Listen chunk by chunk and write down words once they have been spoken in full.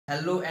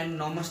Hello and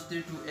namaste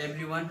to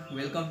everyone.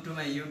 Welcome to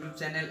my YouTube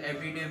channel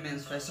Everyday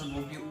Men's Fashion.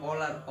 Hope you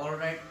all are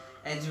alright.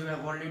 As you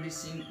have already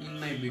seen in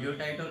my video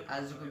title,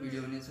 आजको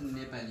video हुनेछ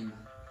नेपालीमा.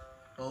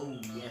 Oh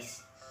yes.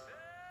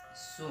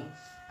 So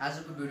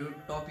आजको video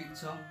topic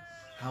छ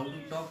how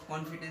to talk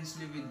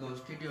confidently with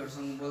girls.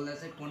 केटीहरुसँग बोल्दा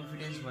चाहिँ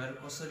confidence भएर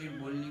कसरी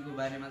बोल्नेको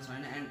बारेमा छ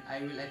हैन, and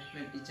I will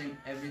explain each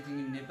and everything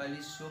in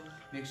Nepali. So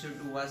make sure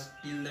to watch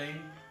till the end.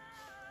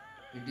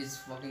 It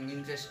is fucking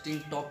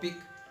interesting topic.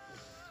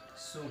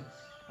 So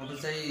अब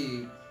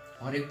चाहिँ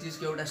हरेक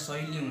चीजको एउटा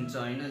शैली हुन्छ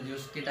हैन,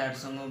 जस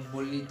केटाहरुसँग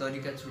बोल्ने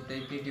तरिका छुट्टै,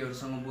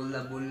 केटीहरुसँग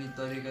बोल्दा बोल्ने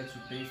तरिका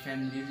छुट्टै,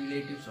 फ्यामिली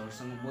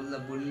रिलेटिभ्सहरुसँग बोल्दा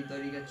बोल्ने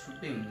तरिका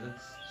छुट्टै हुन्छ.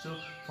 सो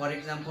फर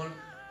एक्जाम्पल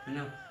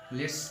हैन,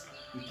 लेट्स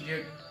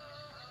क्रिएट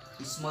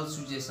स्मल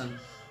सिचुएसन.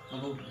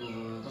 अब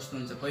कस्तो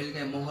हुन्छ,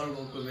 कहिलेकाहीँ महल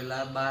गएको बेला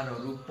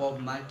बारहरु,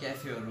 पबमा,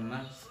 क्याफेहरुमा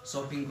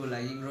शपिङको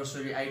लागि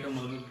ग्रोसरी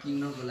आइटमहरु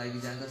किन्नको लागि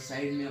जाँदा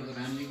साइडमा अब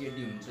राम्रो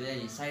केटी हुन्छ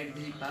या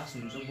साइडदेखि पास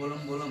हुन्छ,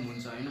 बोलम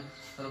हुन्छ हैन,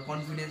 तर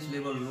कन्फिडेन्स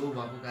लेभल लो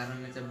भएको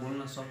कारणले चाहिँ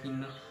बोल्न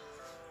सकिन्न.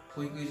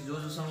 कोही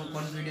जोसँग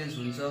कन्फिडेन्स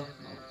हुन्छ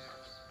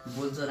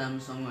बोल्छ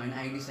राम्रोसँग हैन,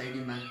 आइडी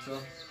साइडी माग्छ,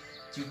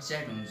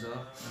 चिटच्याट हुन्छ,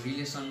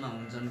 रिलेसनमा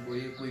हुन्छन्,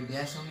 कोही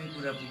बिहासँगै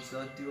कुरा पुग्छ,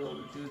 त्यो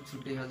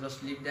छुट्टै छ.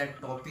 Just leave that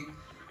topic.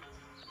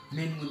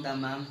 Main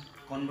मुद्दामा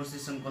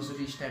कन्भर्सेसन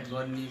कसरी स्टार्ट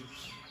गर्ने,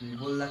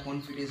 बोल्दा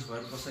कन्फिडेन्स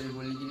भएर कसरी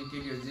बोल्ने. किन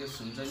केटीहरु जे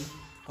हुन्छ नि,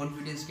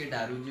 कन्फिडेन्स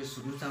केटाहरु जे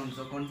रुचाउँछ.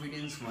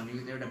 कन्फिडेन्स भनेको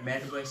चाहिँ एउटा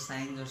ब्याड बोय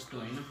साइन जस्तो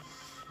हैन,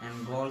 and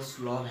girls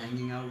love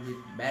hanging out with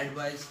bad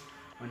boys.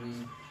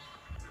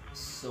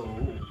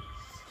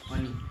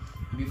 अनि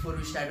before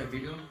we start a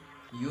video,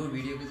 यो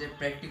भिडियोको चाहिँ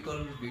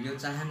प्र्याक्टिकल भिडियो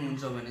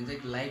चाहनुहुन्छ भने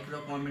चाहिँ लाइक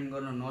र कमेन्ट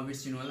गर्न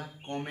नबिर्सिनु होला.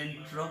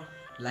 कमेन्ट र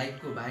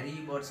लाइकको भारी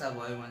वर्षा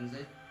भयो भने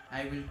चाहिँ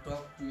I will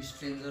talk to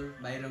stranger,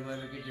 बाहिर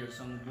गएर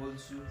केटीहरुसँग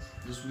बोल्छु,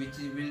 just which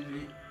will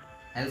be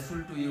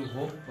helpful to you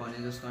hope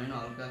भने जस्तो हैन,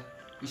 हल्का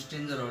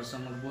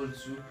स्ट्रेन्जरहरुसँग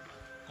बोल्छु,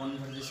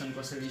 कन्भर्सेसन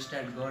कसरी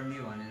स्टार्ट गर्ने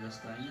भने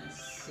जस्तो हैन.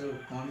 सो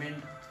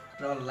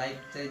कमेन्ट र लाइक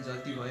चाहिँ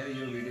जति भयो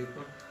यो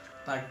भिडियोको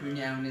पार्ट 2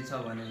 नि आउने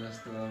छ भने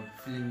जस्तो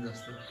फिलिङ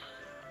जस्तो.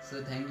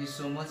 So thank you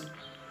so much.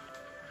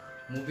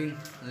 Moving,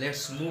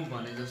 let's move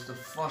भने जस्तो.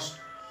 फर्स्ट,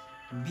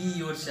 बी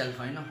योरसेल्फ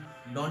हैन,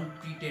 don't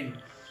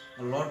pretend.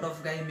 A lot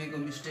of guys make a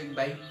mistake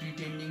by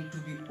pretending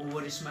to be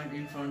over smart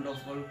in front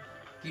of all.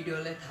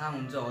 केटीहरुलाई थाहा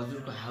हुन्छ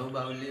हजुरको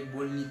हाउभावले,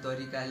 बोल्ने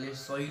तरिकाले,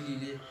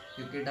 शैलीले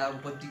यो केटा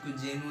अब कतिको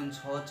जेन्युन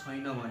छ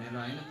छैन भनेर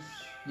हैन,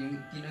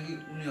 किनकि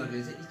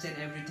उनीहरुले चाहिँ इच एन्ड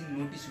एभ्रिथिङ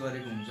नोटिस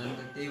गरेको हुन्छ नि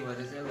त. त्यही भएर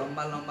चाहिँ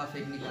लम्बा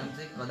फेक्ने काम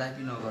चाहिँ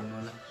कदापि नगर्नु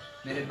होला.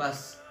 मेरे पास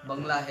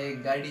बंगला है,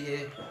 गाडी है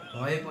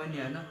भए पनि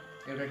हैन,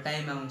 एउटा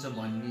टाइम आउँछ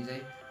भन्ने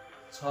चाहिँ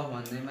छ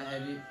भन्दैमा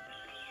हेरी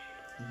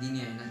दिने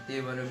हैन.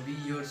 त्यही भएर बी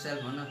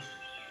योरसेल्फ हैन.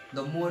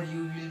 The more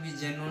you will be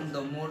genuine,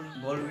 the more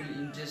girl will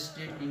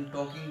interested in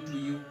talking to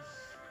you.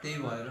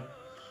 त्यही भएर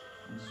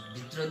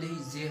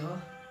भित्रदेखि जे हो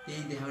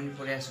त्यही देखाउने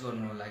प्रयास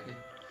गर्नु होला के.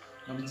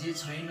 अब जे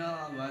छैन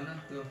भएन,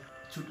 त्यो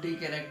छुट्टै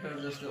क्यारेक्टर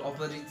जस्तो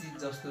अपरिचित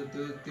जस्तो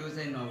त्यो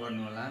चाहिँ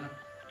नगर्नु होला हैन.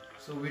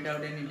 So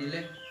without any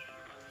delay,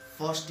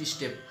 first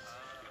step,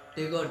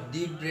 take a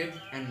deep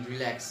breath and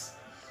relax.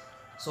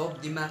 सब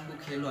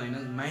दिमागको खेल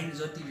हैन, माइन्ड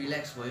जति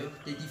रिल्याक्स भयो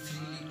त्यति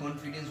फ्रीली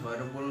कन्फिडेन्स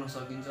भएर बोल्न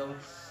सकिन्छ. अब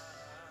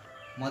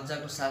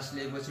मजाको सास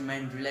लिएपछि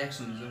माइन्ड रिल्याक्स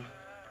हुन्छ,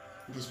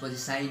 त्यसपछि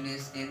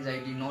साइनेस,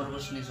 एन्जाइटी,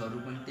 नर्भसनेसहरु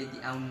पनि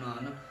त्यति आउन्न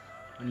हैन.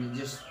 अनि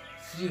जस्ट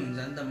फ्री हुन्छ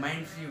नि त.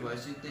 माइन्ड फ्री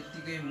भएपछि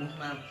त्यतिकै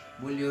मुखमा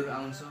बोलीहरु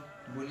आउँछ,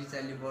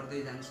 बोलीचाली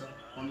बढ्दै जान्छ,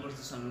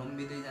 कन्भर्सेसन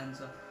लम्बिँदै जान्छ.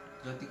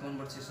 जति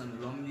कन्भर्सेसन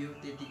लम्बियो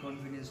त्यति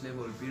कन्फिडेन्स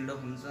लेभल बिल्ड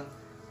अप हुन्छ.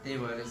 त्यही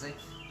भएर चाहिँ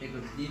take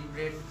a deep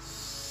breath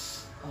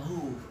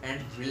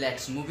and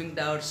relax. Moving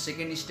to our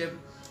second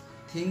step,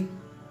 think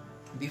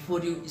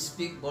before you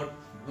speak but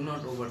do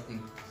not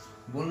overthink.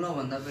 बोल्न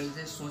भन्दा पहिले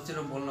चाहिँ सोचेर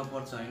बोल्न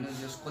पर्छ हैन.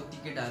 जस कति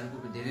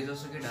केटाहरुको, धेरै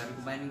जसो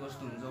केटाहरुको बानी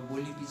कस्तो हुन्छ,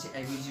 बोली पछि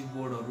एब्युजिभ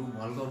वर्डहरु,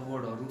 भल्गर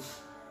वर्डहरु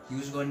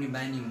युज गर्ने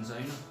बानी हुन्छ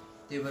हैन.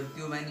 त्यही भएर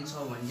त्यो बानी छ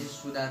भने चाहिँ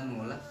सुधार्नु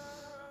होला.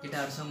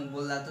 केटाहरुसँग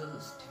बोल्दा त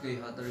ठिकै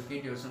हो, तर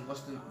केटीहरुसँग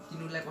कस्तो,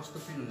 तिनीलाई कस्तो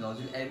फिल हुन्छ,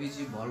 हजुर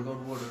एब्युजिभ भल्गर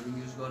वर्डहरु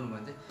युज गर्नु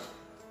भने चाहिँ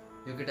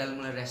यो केटाले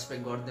मलाई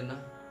रेस्पेक्ट गर्दैन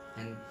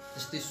एन्ड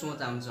त्यस्तै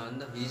सोच आउँछ हैन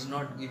त. He is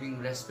not giving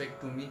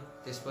respect to me.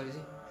 त्यसपछि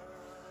चाहिँ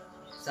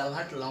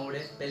सालहाट लाउडे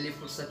पहले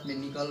फुर्सत में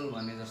निकल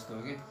भने जस्तो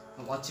हो कि.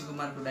 अब अक्षय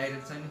कुमारको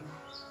डाइरेक्ट छ नि,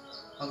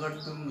 अगर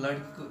तुम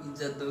लड़की को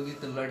इज्जत दोगी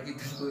तो लड़की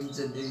तुमको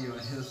इज्जत देगी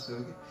भने जस्तो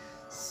हो कि.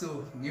 So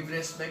give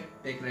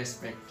respect, take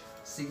respect,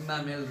 sigma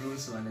male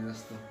rules भने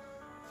जस्तो.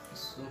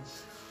 सो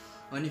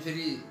अनि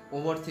फेरि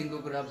ओभर थिङ्कको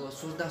कुरा, अब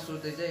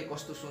सोच्दै चाहिँ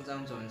कस्तो सोच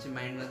आउँछ भने चाहिँ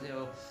माइन्डमा चाहिँ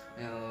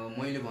अब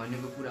मैले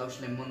भनेको कुरा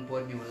उसलाई मन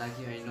पर्ने होला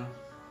कि हैन,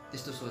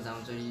 त्यस्तो सोच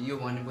आउँछ. यो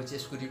भनेपछि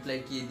यसको रिप्लाई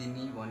के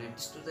दिने भने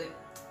त्यस्तो चाहिँ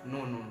नो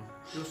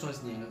त्यो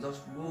सोच्ने हैन.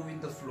 Just go with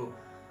the flow.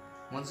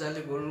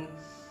 मजाले बोल्नु,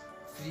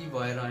 फ्री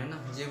भएर हैन,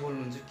 जे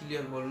बोल्नुहुन्छ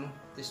क्लियर बोल्नु.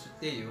 त्यस्तो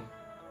त्यही हो.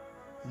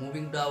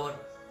 Moving to our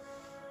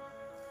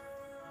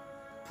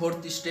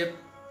third step,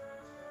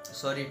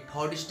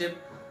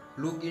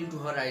 look into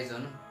her eyes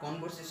होइन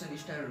कन्भर्सेसन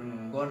स्टार्ट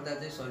गर्दा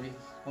चाहिँ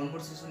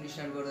कन्भर्सेसन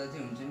स्टार्ट गर्दा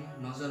चाहिँ हुन्छ नि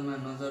नजरमा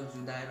नजर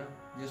जुदाएर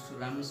जस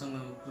राम्रोसँग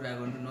कुरा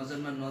गर्नु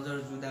नजरमा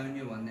नजर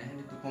जुदाउने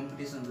भन्दाखेरि त्यो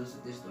कम्पिटिसन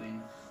जस्तो त्यस्तो होइन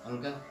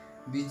हल्का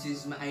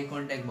बिचमा आई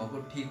कन्ट्याक्ट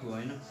भएको ठिक हो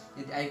होइन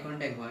यदि आई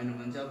कन्ट्याक्ट भएन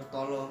भने चाहिँ अब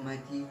तल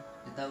माथि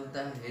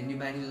यताउता हेर्ने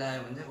बानी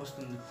लाग्यो भने चाहिँ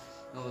कस्तो हुन्छ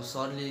अब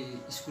सरले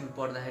स्कुल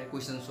पढ्दाखेरि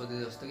क्वेसन सोधे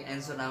जस्तो कि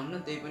एन्सर आउन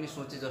त्यही पनि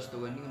सोचे जस्तो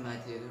गर्ने कि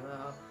माथि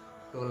हेरेर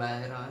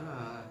टोलाएर होइन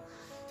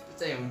त्यो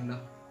चाहिँ हुन्न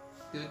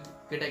त्यो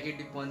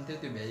केटाकेटीपन थियो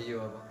त्यो भ्याइयो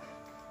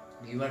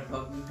अब युआर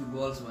टकिङ टु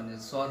गर्ल्स भने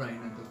सर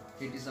होइन त्यो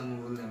केटीसँग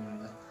बोल्दै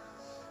हुनुहुन्छ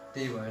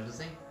त्यही भएर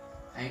चाहिँ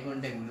आई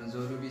कन्ट्याक्ट हुन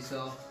जरुरी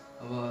छ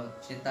अब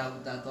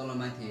यताउता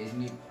तलमाथि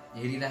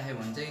हेरिराख्यो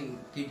भने चाहिँ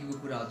केटीको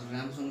कुरा हजुर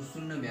राम्रोसँग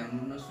सुन्न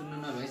भ्याउनु सुन्न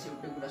नभएपछि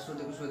एउटै कुरा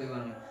सोधेको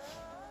गर्नु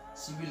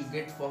C will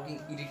get fucking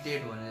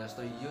irritate भने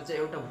जस्तो यो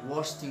चाहिँ एउटा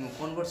वर्स्ट थिङ हो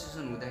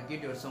कन्भर्सेसन हुँदा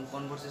केटीहरूसँग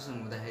कन्भर्सेसन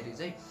हुँदाखेरि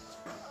चाहिँ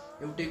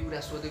एउटै कुरा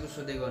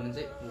सोधेको गर्नु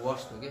चाहिँ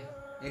वर्स्ट हो क्या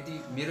यदि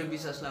मेरो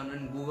विश्वास लाउनु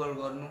नि गुगल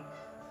गर्नु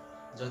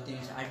जति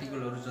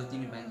आर्टिकलहरू जति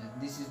नि पाइन्छ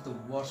this is the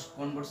worst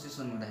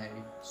conversation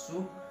हुँदाखेरि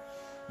so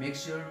make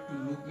sure to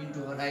look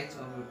into her eyes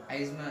अब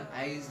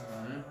आइज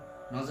भन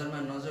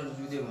नजरमा नजर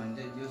जुद्यो भने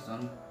चाहिँ यो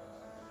झन्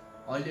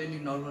अलिअलि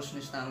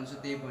नर्भसनेस त आउँछ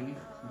त्यही पनि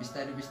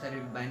बिस्तारै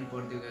बानी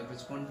पर्दै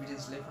गएपछि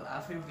कन्फिडेन्स लेभल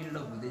आफै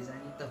बिल्डअप हुँदै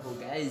जाने त हो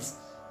guys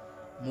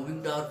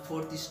moving to our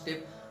fourth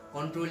step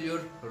control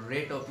your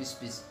rate of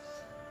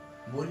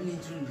speech बोल्ने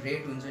जुन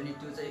रेट हुन्छ नि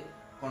त्यो चाहिँ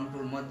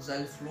कन्ट्रोल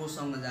मजाले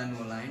फ्लोसँग जानु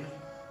होला होइन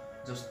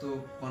जस्तो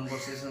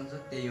कन्भर्सेसन छ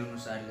त्यही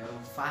अनुसारले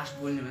अब फास्ट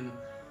बोल्ने भने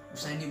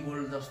उसानी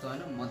बोल्ट जस्तो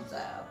होइन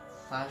मजा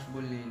फास्ट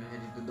बोल्ने होइन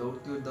फेरि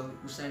त्यो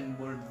उसानी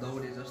बोल्ट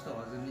दौडे जस्तो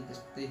हजुर नि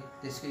त्यस्तै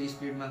त्यसकै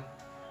स्पिडमा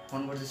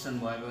कन्भर्सेसन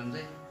भयो भने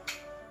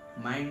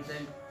चाहिँ माइन्ड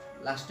चाहिँ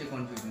लास्टै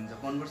कन्फ्युज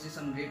हुन्छ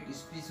कन्भर्सेसन रेट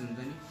स्पिच हुन्छ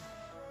नि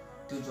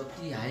त्यो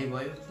जति हाई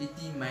भयो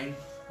त्यति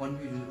माइन्ड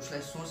कन्फ्युज हुन्छ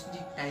उसलाई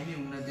सोच्ने टाइमै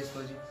हुन्न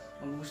त्यसपछि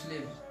अब उसले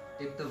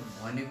एक त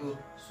भनेको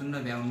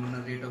सुन्न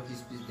भ्याउनु रेट अफ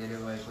स्पिच धेरै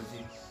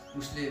भएपछि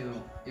उसले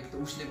एक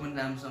त उसले पनि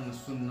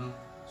राम्रोसँग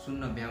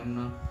सुन्न भ्याउन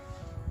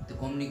त्यो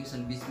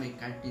कम्युनिकेसन बिचमै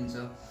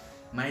काटिन्छ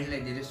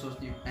माइन्डलाई धेरै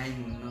सोच्ने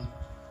टाइम हुन्न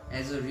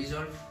as a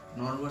result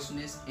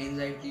nervousness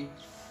anxiety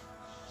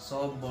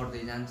सब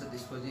बढ्दै जान्छ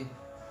त्यसपछि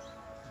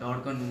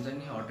धड्कन हुन्छ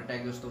नि हार्ट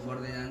एट्याक जस्तो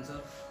बढ्दै जान्छ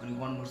अनि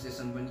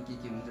कन्भर्सेसन पनि के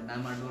हुन्छ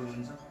डामाडोल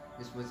हुन्छ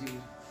त्यसपछि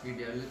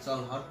केटीहरूले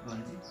चल हट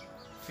भन्छ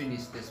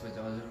फिनिस त्यसपछि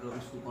हजुर र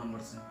उसको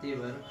कन्भर्सेसन त्यही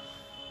भएर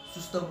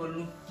सुस्त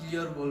बोल्नु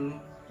क्लियर बोल्नु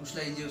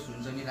उसलाई जे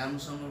हुन्छ नि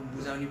राम्रोसँग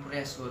बुझाउने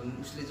प्रयास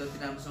गर्नु उसले जति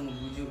राम्रोसँग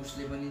बुझ्यो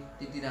उसले पनि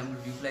त्यति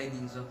राम्रो रिप्लाई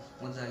दिन्छ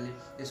मजाले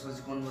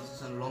त्यसपछि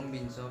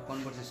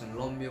कन्भर्सेसन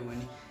लम्बियो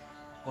भने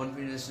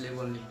कन्फिडेन्स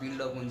लेभल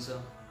बिल्डअप हुन्छ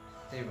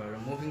त्यही भएर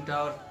moving to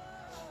our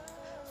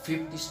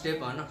fifth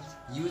step होइन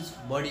युज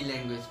बडी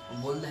ल्याङ्ग्वेज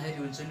बोल्दाखेरि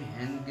हुन्छ नि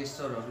ह्यान्ड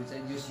गेस्चरहरू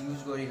चाहिँ जस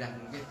युज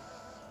गरिराख्नु के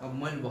अब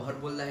मैले भर्खर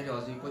बोल्दाखेरि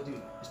हजुर कति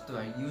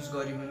यस्तो युज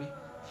गऱ्यो भने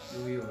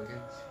यो उयो हो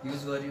क्या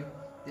युज गर्यो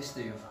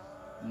त्यस्तै हो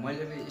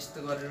मैले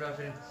यस्तो गरेर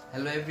फेरि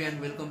hello everyone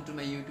welcome to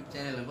my YouTube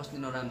channel कस्तो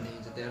नराम्रो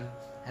देखिन्छ त्यहाँ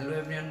hello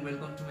everyone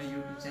welcome to my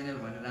YouTube channel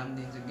भनेर राम्रो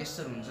देखिन्छ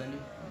गेस्चर हुन्छ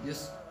नि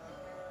यस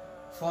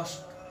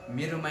फर्स्ट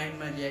मेरो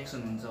माइन्डमा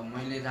रियाक्सन हुन्छ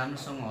मैले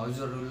राम्रोसँग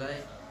हजुरहरूलाई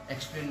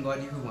एक्सप्लेन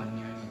गरियो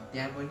भन्ने हो नि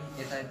त्यहाँ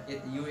पनि यता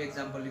यो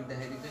एक्जाम्पल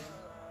लेख्दाखेरि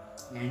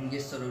चाहिँ ह्यान्ड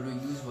गेस्चरहरू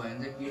युज भयो भने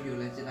चाहिँ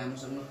केटीहरूलाई चाहिँ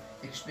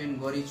राम्रोसँग एक्सप्लेन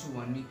गरेछु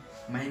भन्ने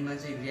माइन्डमा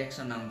चाहिँ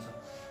रियाक्सन आउँछ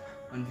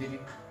अनि फेरि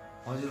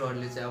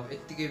हजुरहरूले चाहिँ अब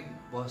यत्तिकै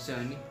बस्यो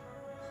भने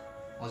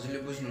हजुरले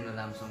बुझ्नुहुन्न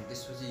राम्रोसँग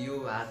त्यसपछि यो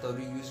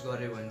हातहरू युज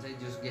गऱ्यो भने चाहिँ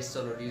जो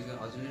गेस्चरहरू युज गर्यो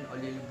हजुरले पनि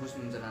अलिअलि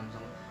बुझ्नुहुन्छ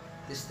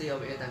राम्रोसँग त्यस्तै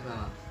अब यताको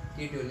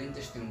केटीहरूले पनि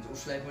त्यस्तै हुन्छ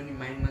उसलाई पनि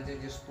माइन्डमा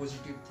चाहिँ जस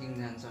पोजिटिभ थिङ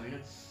जान्छ होइन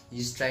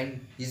हिज trying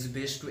his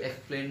best to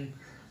explain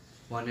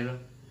भनेर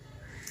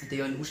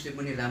त्यही अनि उसले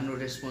पनि राम्रो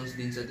रेस्पोन्स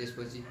दिन्छ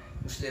त्यसपछि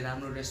उसले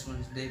राम्रो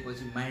रेस्पोन्स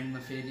दिएपछि माइन्डमा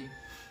फेरि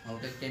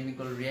एउटा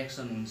केमिकल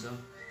रियाक्सन हुन्छ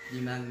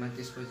दिमागमा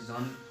त्यसपछि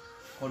झन्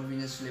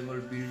कन्फिडेन्स लेभल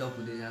बिल्डअप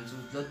हुँदै जान्छ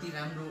जति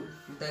राम्रो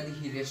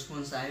उतादेखि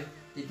रेस्पोन्स आयो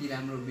त्यति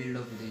राम्रो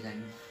बिल्डअप हुँदै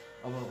जाने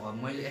अब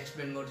मैले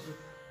एक्सप्लेन गर्छु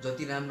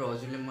जति राम्रो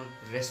हजुरले म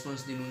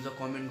रेस्पोन्स दिनुहुन्छ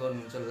कमेन्ट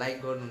गर्नुहुन्छ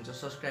लाइक गर्नुहुन्छ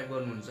सब्सक्राइब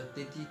गर्नुहुन्छ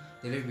त्यति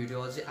धेरै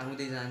भिडियो अझै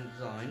आउँदै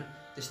जान्छ होइन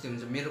त्यस्तै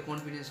हुन्छ मेरो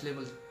कन्फिडेन्स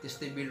लेभल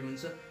त्यस्तै बिल्ड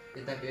हुन्छ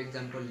यताको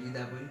एक्जाम्पल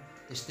लिँदा पनि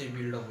त्यस्तै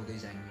बिल्डअप हुँदै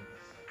जाने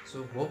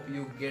so hope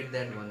you get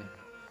that भने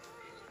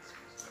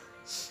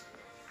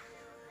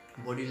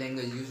बडी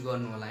ल्याङ्ग्वेज युज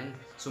गर्नु होला होइन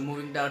so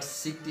moving to our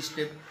sixth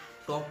step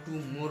talk to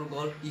more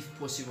girl if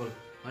possible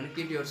होइन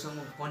केटीहरूसँग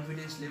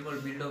कन्फिडेन्स लेभल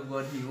बिल्डअप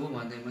गर्ने हो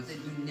भन्दैमा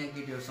चाहिँ दुनियाँ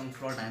केटीहरूसँग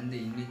फ्लड हान्दै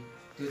हिँड्ने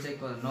त्यो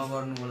चाहिँ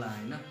नगर्नु होला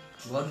होइन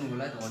गर्नु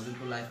होला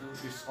हजुरको लाइफ हो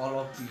it's all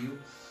up to you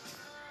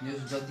यो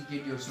जति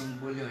केटीहरूसँग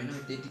बोल्यो होइन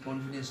त्यति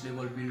कन्फिडेन्स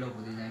लेभल बिल्डअप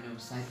हुँदै जाने अब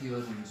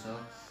साथीहरू हुन्छ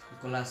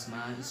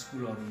क्लासमा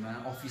स्कुलहरूमा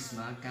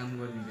अफिसमा काम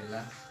गर्ने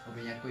बेला अब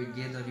यहाँ कोही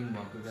गेदरिङ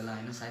भएको बेला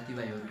होइन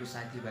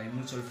साथीभाइ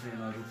म्युचुअल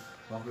फ्रेन्डहरू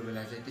भएको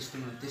बेला चाहिँ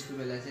त्यस्तो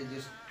बेला चाहिँ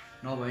जस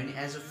नभए नि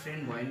एज अ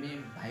फ्रेन्ड भयो नि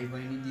भाइ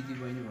बहिनी दिदी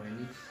बहिनी भयो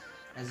नि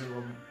एज अ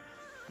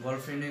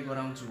गर्लफ्रेन्डै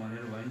गराउँछु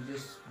भनेर भयो नि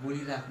जस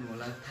बोलिराख्नु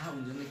होला थाहा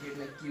हुन्छ नि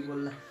केटीलाई के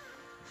बोल्दा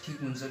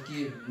ठिक हुन्छ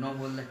के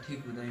नबोल्दा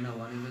ठिक हुँदैन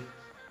भनेर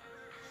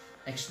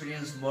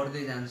एक्सपिरियन्स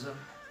बढ्दै जान्छ।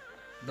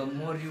 The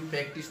more you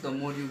practice the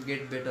more you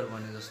get better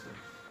भने जस्तो।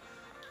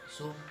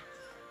 So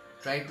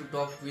try to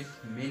talk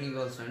with many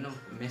girls होइन,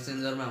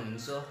 मेसेन्जरमा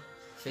हुन्छ,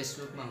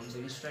 फेसबुकमा हुन्छ,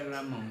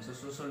 इन्स्टाग्राममा हुन्छ,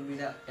 सोसियल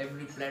मिडिया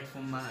एभ्री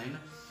प्लेटफर्ममा होइन,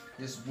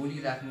 जस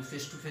बोलिराख्नु,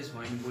 फेस टु फेस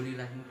भयो भने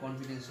बोलिराख्नु,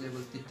 कन्फिडेन्स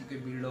लेभल त्यत्तिकै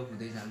बिल्डअप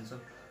हुँदै जान्छ।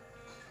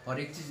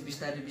 हरेक चिज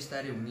बिस्तारै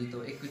बिस्तारै हुने त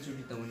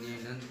एकैचोटि त हुने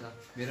होइन नि त।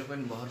 मेरो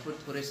पनि भरपुर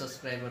थोरै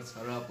सब्सक्राइबर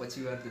छ र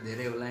पछि गएर त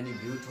धेरै होला नि,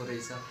 भ्यू थोरै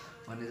छ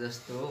भने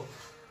जस्तो हो।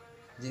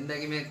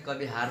 जिन्दगी में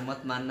कभी हार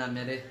मत मान्ना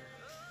मेरे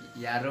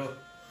यारो।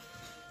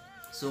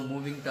 So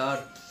moving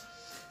toward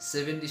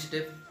 7th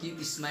step,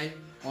 keep smile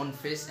on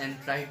face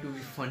and try to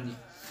be funny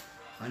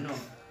होइन।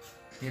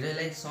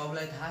 धेरैलाई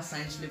सबलाई थाहा,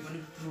 साइन्सले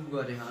पनि प्रुभ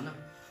गरे होइन,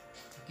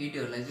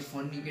 केटीहरूलाई चाहिँ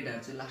फन्नी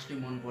केटाहरू चाहिँ लास्टै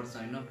मनपर्छ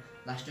होइन।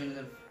 लास्टै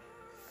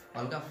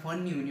हल्का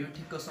फन्नी हुने हो,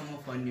 ठिक्कसम्म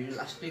फन्नी हुने,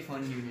 लास्टै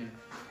फन्नी हुने।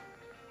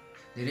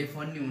 धेरै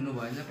फन्नी हुनु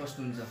भयो भने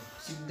कस्तो हुन्छ,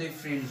 सिधै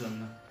फ्रेन्ड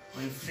जोनमा।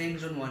 अनि फ्रेन्ड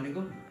जोन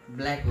भनेको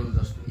ब्ल्याक होल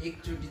जस्तो,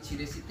 एकचोटि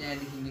छिरेपछि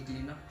त्यहाँदेखि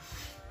निक्लिन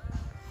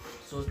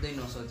सोच्दै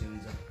नसोचे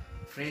हुन्छ।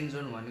 फ्रेन्ड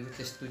जोन भनेको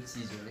त्यस्तो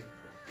चिज हो रे।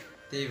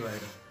 त्यही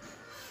भएर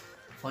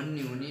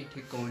फन्नी हुने,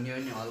 ठिक्क हुने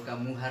अनि हल्का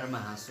मुहारमा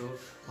हाँसो,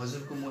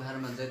 हजुरको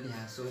मुहारमा जति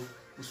हाँसो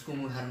उसको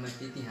मुहारमा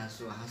त्यति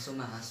हाँसो,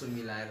 हाँसोमा हाँसो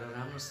मिलाएर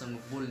राम्रोसँग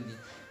बोल्ने,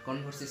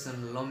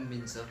 कन्भर्सेसन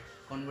लम्बिन्छ।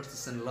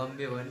 कन्भर्सेसन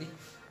लम्ब्यो भने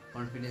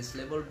कन्फिडेन्स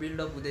लेभल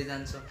बिल्डअप हुँदै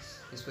जान्छ।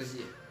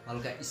 त्यसपछि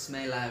हल्का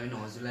स्माइल आयो भने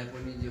हजुरलाई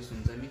पनि जो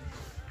हुन्छ नि,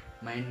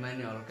 माइन्डमा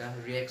नि हल्का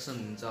रियाक्सन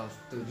हुन्छ।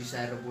 त्यो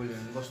रिसाएर बोल्यो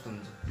भने कस्तो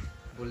हुन्छ,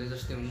 बोले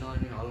जस्तै हुन्न।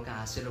 अनि हल्का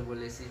हाँसेर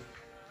बोलेपछि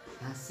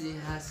हाँसी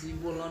हाँसी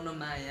बोल न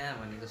माया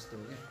भने जस्तो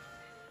हो क्या।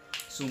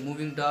 So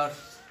moving toward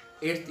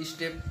 8th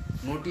step,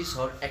 notice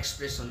हर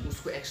एक्सप्रेसन।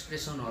 उसको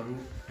एक्सप्रेसनहरू,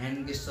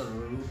 ह्यान्ड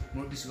गेस्चरहरू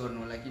नोटिस गर्नु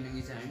होला,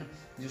 किनकि चाहिँ होइन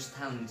जस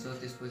थाहा हुन्छ।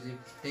 त्यसपछि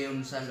त्यही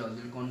अनुसारले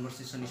हजुरले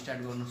कन्भर्सेसन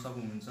स्टार्ट गर्न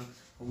सक्नुहुन्छ।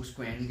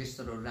 उसको ह्यान्ड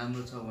गेस्चरहरू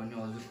राम्रो छ भने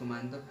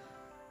हजुरकोमा नि त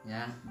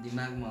यहाँ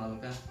दिमागमा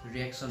हल्का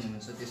रियाक्सन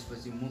हुन्छ,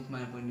 त्यसपछि मुखमा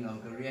पनि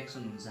हल्का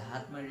रियाक्सन हुन्छ,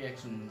 हातमा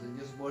रियाक्सन हुन्छ।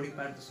 जस बडी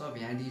पार्ट त सब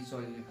यहाँदेखि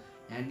चल्यो,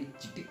 यहाँदेखि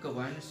चिटिक्क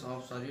भयो नि सब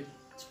शरीर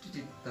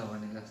चिटिक्क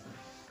भने जस्तो।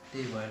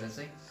 त्यही भएर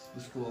चाहिँ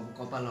उसको अब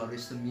कपालहरू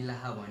यस्तो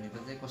मिलाहा भनेको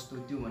चाहिँ कस्तो,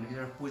 त्यो भनेको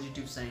एउटा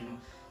पोजिटिभ साइन हो।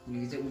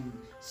 किनकि चाहिँ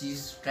C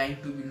is trying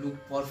to be look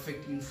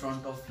perfect in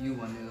front of you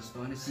भने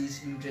जस्तो, अनि सी इज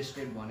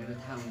इन्ट्रेस्टेड भनेर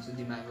थाहा हुन्छ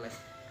दिमागलाई।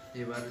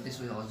 त्यही भएर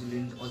त्यसपछि हजुरले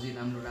अझै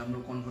राम्रो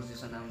राम्रो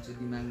कन्भर्सेसन आउँछ,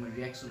 दिमागमा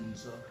रियाक्सन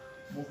हुन्छ,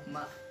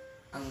 मुखमा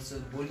आउँछ।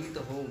 बोली त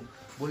हो,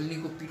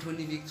 बोल्नेको पिठो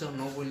नि बिग्छ,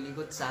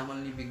 नबोल्नेको चामल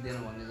नि बिग्दैन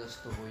भने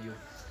जस्तो हो यो।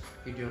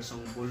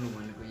 केटीहरूसँग बोल्नु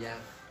भनेको या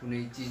कुनै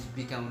चिज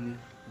बिकाउने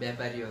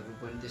व्यापारीहरू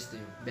पनि त्यस्तै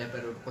हो।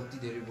 व्यापारीहरू कति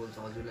धेरै बोल्छ,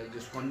 हजुरलाई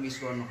जस कन्भिन्स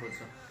गर्न खोज्छ,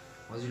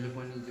 हजुरले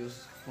पनि जस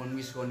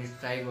कन्भिन्स गर्ने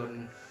ट्राई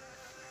गर्नु,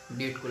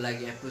 डेटको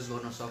लागि एप्रोच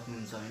गर्न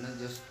सक्नुहुन्छ होइन।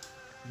 जस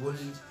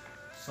बोल्ने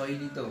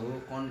शैली त हो,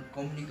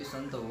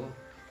 कम्युनिकेसन त हो,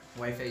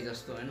 वाइफाई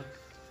जस्तो होइन।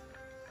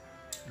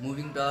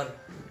 Moving toward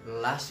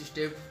last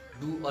step,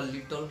 do a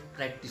little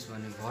practice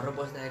भने घर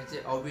बस्दाखेरि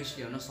चाहिँ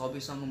अभियसली होइन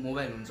सबैसँग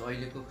मोबाइल हुन्छ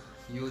अहिलेको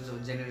यो जो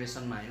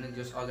जेनेरेसनमा होइन।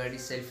 जस अगाडि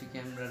सेल्फी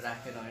क्यामेरा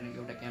राखेर होइन,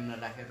 एउटा क्यामेरा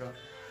राखेर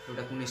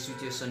एउटा कुनै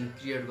सिचुएसन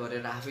क्रिएट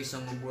गरेर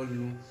आफैसँग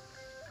बोल्नु,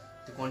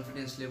 त्यो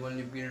कन्फिडेन्स लेभल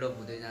नि बिल्डअप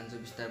हुँदै जान्छ।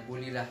 बिस्तारै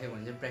बोलिराख्यो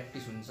भने चाहिँ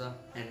प्र्याक्टिस हुन्छ।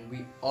 And we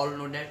all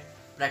know that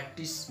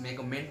practice make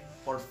a main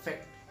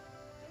perfect.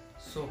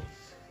 So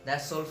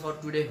that's all for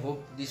today.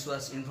 Hope this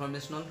was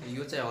informational.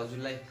 यो चाहिँ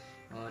हजुरलाई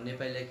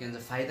नेपालीलाई के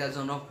भन्छ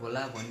फाइदाजनक होला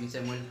भन्ने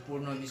चाहिँ मैले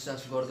पूर्ण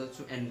विश्वास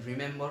गर्दछु। And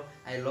remember,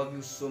 I love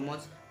you so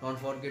much. Don't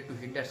forget to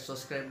hit that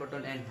subscribe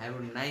button and have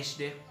a nice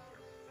day.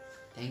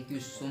 Thank you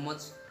so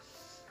much.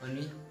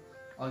 अनि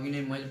अघि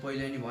नै मैले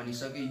पहिल्यै नै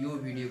भनिसकेँ, यो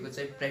भिडियोको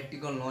चाहिँ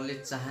प्र्याक्टिकल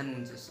नलेज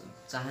चाहनुहुन्छ,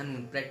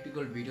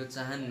 प्र्याक्टिकल भिडियो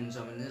चाहनुहुन्छ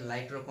भने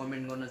लाइक र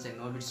कमेन्ट गर्न चाहिँ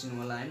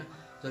नबिर्सिनु होला होइन।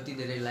 जति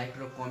धेरै लाइक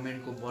र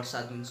कमेन्टको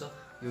बर्सात हुन्छ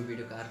यो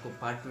भिडियोको अर्को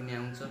पार्ट 2 नै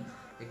आउँछ।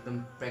 एकदम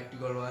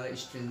प्र्याक्टिकलवाला,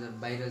 स्ट्रेन्जर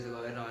बाहिर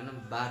गएर होइन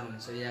बार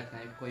हुन्छ या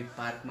कहीँ कोही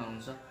पार्कमा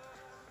हुन्छ।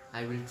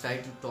 I will try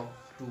to talk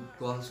to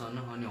girls होइन,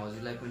 अनि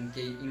हजुरलाई पनि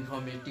केही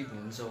इन्फर्मेटिभ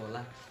हुन्छ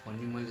होला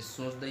भन्ने मैले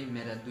सोच्दै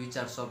मेरा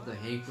 2-4 शब्द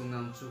यहीँ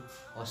टुङ्गाउँछु।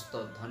 हस्त,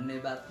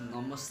 धन्यवाद,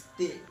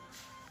 नमस्ते।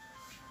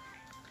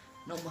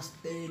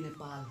 नमस्ते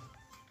नेपाल।